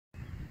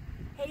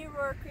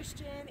Aurora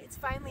Christian. It's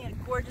finally a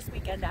gorgeous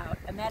weekend out,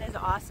 and that is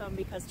awesome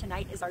because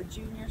tonight is our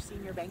junior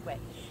senior banquet.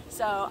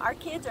 So our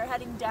kids are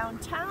heading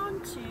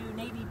downtown to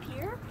Navy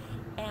Pier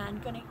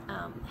and going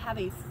to have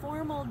a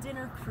formal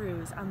dinner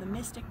cruise on the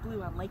Mystic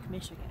Blue on Lake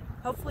Michigan.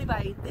 Hopefully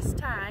by this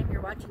time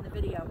you're watching the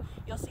video,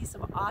 you'll see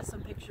some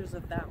awesome pictures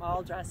of them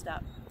all dressed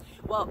up.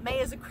 Well, May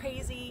is a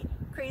crazy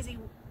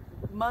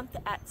month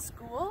at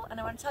school, and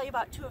I want to tell you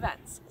about two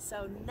events.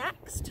 So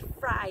next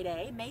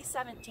Friday, May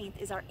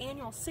 17th, is our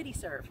annual City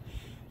Serve.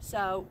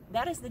 So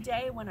that is the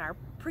day when our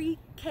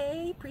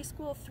pre-K,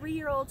 preschool,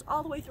 3-year-olds,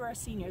 all the way through our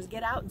seniors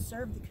get out and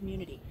serve the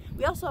community.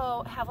 We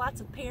also have lots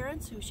of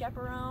parents who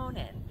chaperone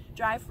and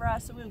drive for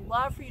us, so we would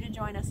love for you to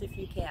join us if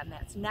you can.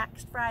 That's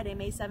next Friday,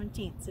 May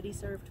 17th, City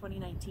Serve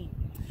 2019.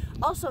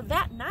 Also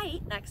that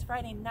night, next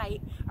Friday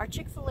night, our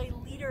Chick-fil-A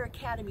Leader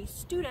Academy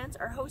students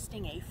are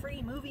hosting a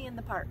free movie in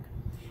the park.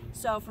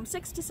 So from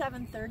 6 to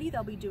 7:30,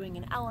 they'll be doing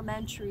an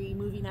elementary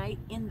movie night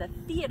in the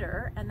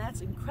theater, and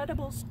that's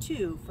Incredibles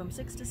 2 from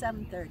 6 to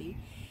 7:30.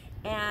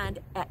 And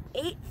at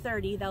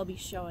 8:30, they'll be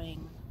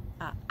showing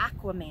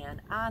Aquaman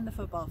on the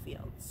football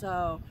field.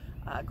 So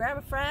grab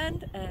a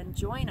friend and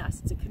join us.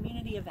 It's a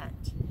community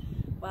event.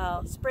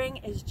 Well, spring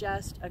is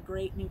just a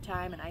great new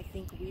time, and I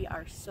think we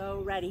are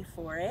so ready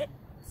for it.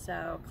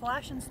 So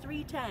Colossians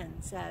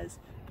 3:10 says,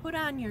 "Put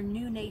on your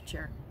new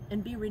nature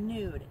and be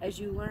renewed as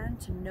you learn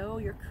to know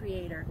your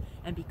Creator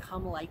and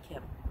become like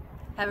Him."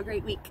 Have a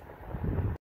great week.